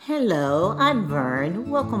Hello, I'm Vern.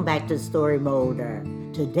 Welcome back to Story Molder.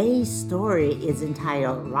 Today's story is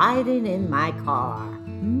entitled Riding in My Car.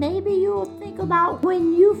 Maybe you'll think about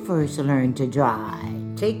when you first learned to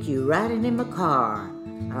drive. Take you riding in my car.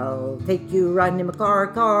 I'll take you riding in my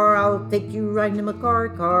car. I'll take you riding in my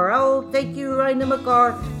car. I'll take you riding in my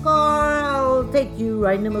car. I'll take you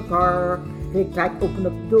riding in my car. Click clack, open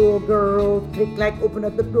up the door, girls. Click clack, open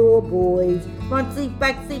up the door, boys. Front seat,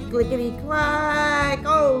 back seat, clickety clack.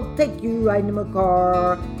 I'll take you riding in my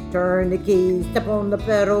car. Turn the keys, step on the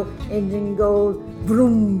pedal, engine goes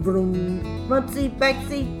vroom vroom. Front seat, back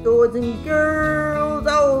seat, boys and girls.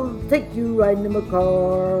 I'll take you riding in my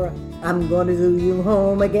car. I'm gonna do you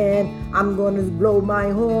home again. I'm gonna blow my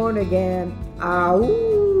horn again.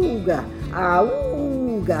 Auga,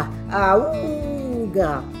 auga,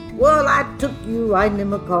 auga. Well, I took you riding in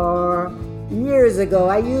my car. Years ago,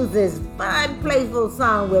 I used this fun, playful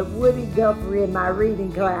song with Woody Guthrie in my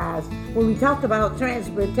reading class. When we talked about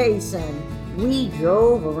transportation, we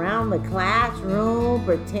drove around the classroom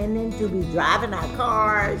pretending to be driving our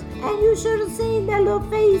cars. And you should have seen their little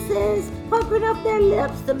faces puckering up their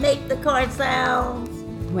lips to make the car sounds.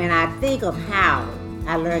 When I think of how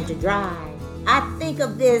I learned to drive, I think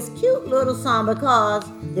of this cute little song because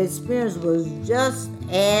the experience was just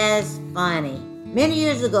as funny. Many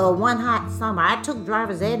years ago, one hot summer, I took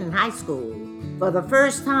driver's ed in high school. For the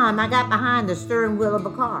first time, I got behind the steering wheel of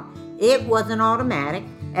a car. It wasn't automatic.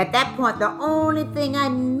 At that point, the only thing I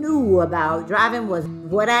knew about driving was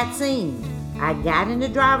what I'd seen. I got in the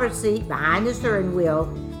driver's seat behind the steering wheel,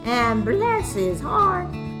 and bless his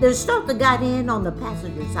heart, the instructor got in on the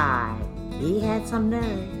passenger side. He had some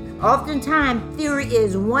nerve. Oftentimes, theory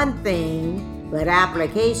is one thing, but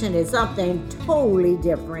application is something totally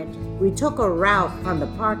different. We took a route from the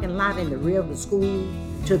parking lot in the rear of the school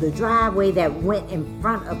to the driveway that went in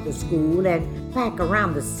front of the school and back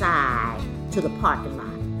around the side to the parking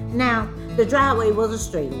lot. Now, the driveway was a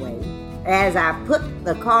straightaway. As I put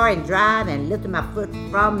the car in drive and lifted my foot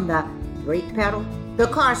from the brake pedal, the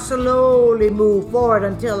car slowly moved forward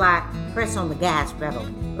until I pressed on the gas pedal.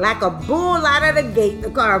 Like a bull out of the gate, the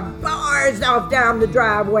car bars off down the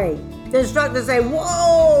driveway. The instructor said,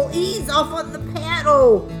 "Whoa, ease off on the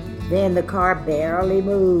pedal." Then the car barely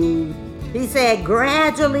moved. He said,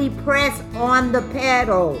 "Gradually press on the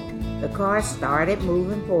pedal." The car started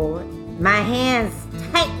moving forward. My hands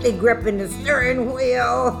tightly gripping the steering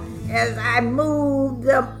wheel as I moved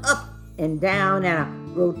them up and down in a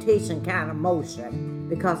rotation kind of motion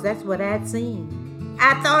because that's what I'd seen.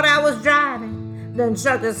 I thought I was driving. The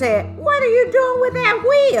instructor said, "What are you doing with that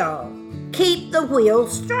wheel?" "Keep the wheel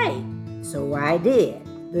straight." So I did.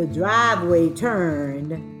 The driveway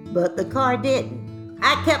turned, but the car didn't.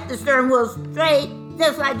 I kept the steering wheel straight,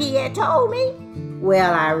 just like he had told me.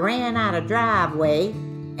 Well, I ran out of driveway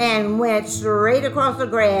and went straight across the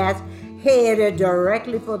grass, headed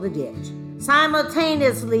directly for the ditch.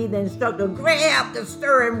 Simultaneously, the instructor grabbed the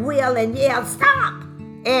steering wheel and yelled, "Stop!"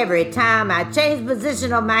 Every time I changed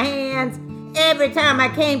position of my hands, every time I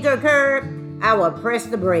came to a curb, I would press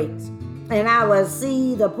the brakes, and I would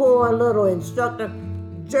see the poor little instructor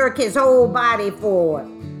jerk his whole body forward.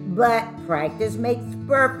 But practice makes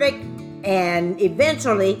perfect, and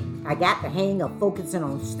eventually I got the hang of focusing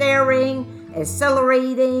on steering,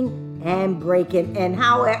 accelerating, and braking, and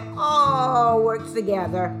how it all works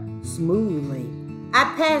together smoothly. I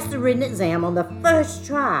passed the written exam on the first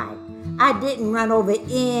try. I didn't run over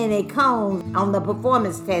any cones on the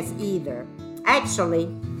performance test either. Actually,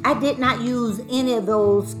 I did not use any of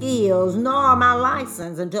those skills nor my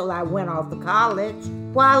license until I went off to college.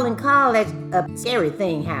 While in college, a scary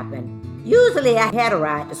thing happened. Usually I had a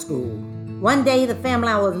ride to school. One day the family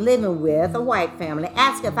I was living with, a white family,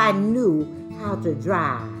 asked if I knew how to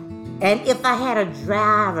drive and if I had a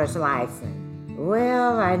driver's license.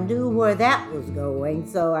 Well, I knew where that was going,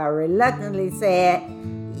 so I reluctantly said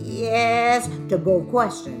yes to both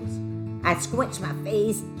questions. I squinched my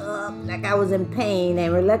face up like I was in pain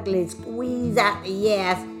and reluctantly squeezed out the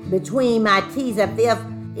yes between my teeth as if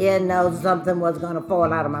something was going to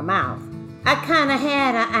fall out of my mouth. I kind of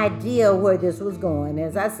had an idea where this was going.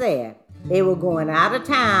 As I said, they were going out of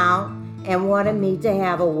town and wanted me to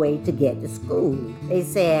have a way to get to school. They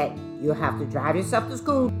said, "You'll have to drive yourself to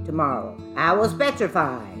school tomorrow." I was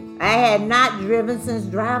petrified. I had not driven since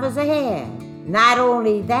driver's ed. Not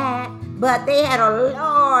only that, but they had a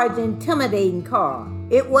large, intimidating car.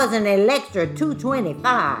 It was an Electra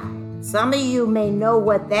 225. Some of you may know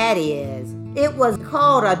what that is. It was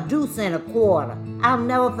called a deuce and a quarter. I'll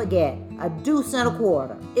never forget, a deuce and a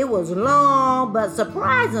quarter. It was long, but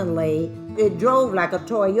surprisingly, It drove like a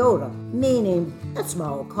Toyota, meaning a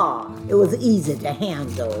small car. It was easy to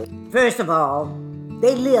handle. First of all,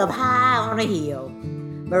 they live high on a hill.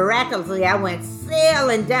 Miraculously, I went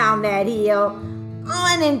sailing down that hill,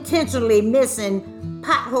 unintentionally missing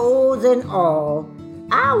potholes and all.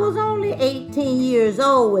 I was only 18 years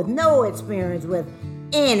old with no experience with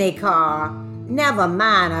any car, never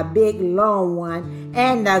mind a big long one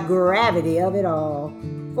and the gravity of it all.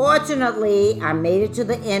 Fortunately, I made it to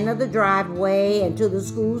the end of the driveway and to the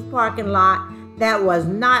school's parking lot that was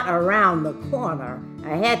not around the corner.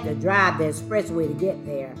 I had to drive the expressway to get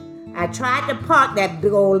there. I tried to park that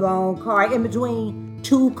big old long car in between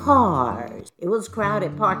two cars. It was a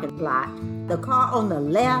crowded parking lot. The car on the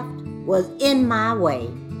left was in my way.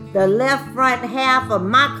 The left front half of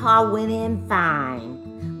my car went in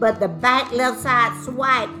fine, but the back left side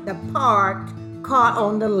swiped the parked car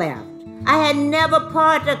on the left. I had never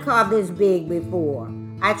parked a car this big before.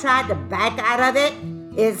 I tried to back out of it.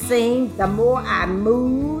 It seemed the more I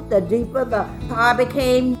moved, the deeper the car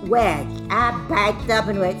became wedged. I backed up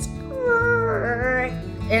and went skirt,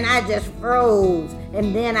 and I just froze.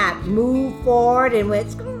 And then I moved forward and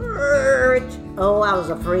went skirt. Oh, I was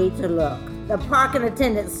afraid to look. The parking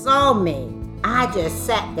attendant saw me. I just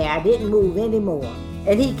sat there. I didn't move anymore.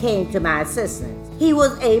 And he came to my assistance. He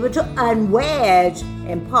was able to unwedge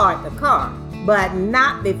and park the car, but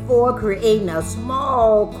not before creating a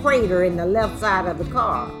small crater in the left side of the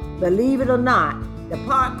car. Believe it or not, the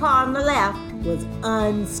parked car on the left was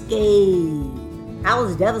unscathed. I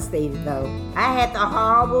was devastated though. I had the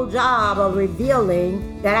horrible job of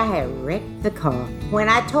revealing that I had wrecked the car. When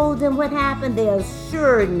I told them what happened, they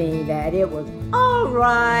assured me that it was all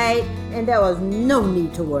right and there was no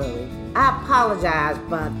need to worry. I apologized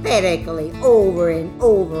pathetically over and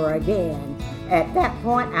over again. At that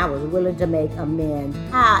point, I was willing to make amends,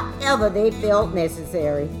 however they felt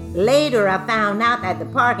necessary. Later, I found out that the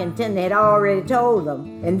parking attendant had already told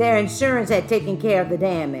them, and their insurance had taken care of the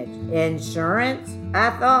damage. Insurance?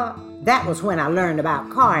 I thought. That was when I learned about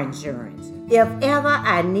car insurance. If ever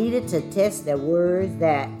I needed to test the words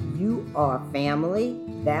that you are family,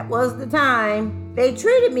 that was the time. They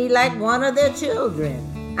treated me like one of their children.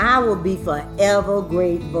 I will be forever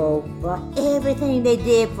grateful for everything they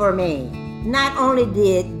did for me. Not only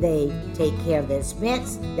did they take care of the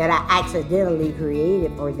expense that I accidentally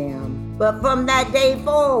created for them, but from that day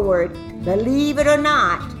forward, believe it or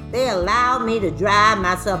not, they allowed me to drive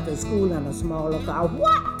myself to school in a smaller car.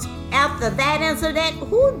 What? After that incident,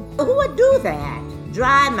 who would do that?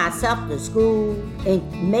 Drive myself to school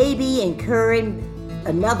and maybe incurring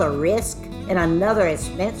another risk and another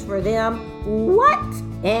expense for them? What?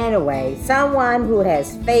 Anyway, someone who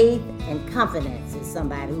has faith and confidence is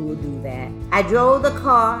somebody who will do that. I drove the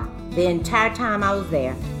car the entire time I was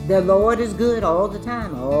there. The Lord is good all the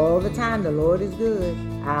time. All the time, the Lord is good.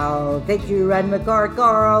 I'll take you riding my car.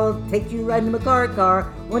 I'll take you riding my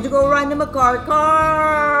car. Want to go riding my car?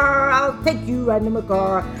 I'll take you riding my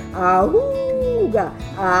car. Ahooga,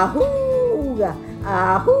 ahooga,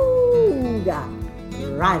 ahooga.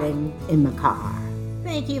 Riding in my car.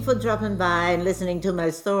 Thank you for dropping by and listening to my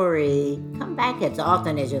story. Come back as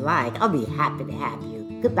often as you like. I'll be happy to have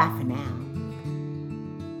you. Goodbye for now.